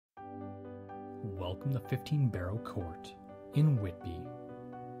Welcome to 15 Barrow Court in Whitby.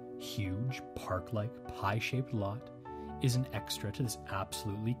 Huge, park-like, pie-shaped lot is an extra to this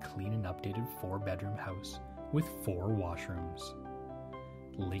absolutely clean and updated 4-bedroom house with 4 washrooms.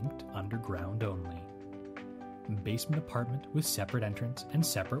 Linked underground only. Basement apartment with separate entrance and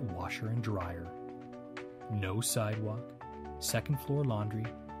separate washer and dryer. No sidewalk, second floor laundry,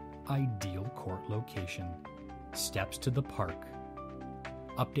 ideal court location. Steps to the park.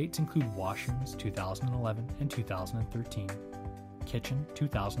 Updates include washrooms 2011 and 2013, kitchen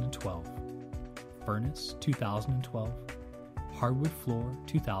 2012, furnace 2012, hardwood floor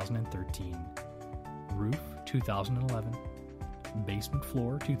 2013, roof 2011, basement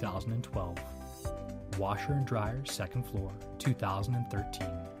floor 2012, washer and dryer second floor 2013,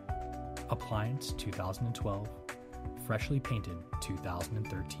 appliance 2012, freshly painted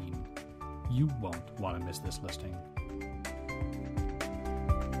 2013. You won't want to miss this listing.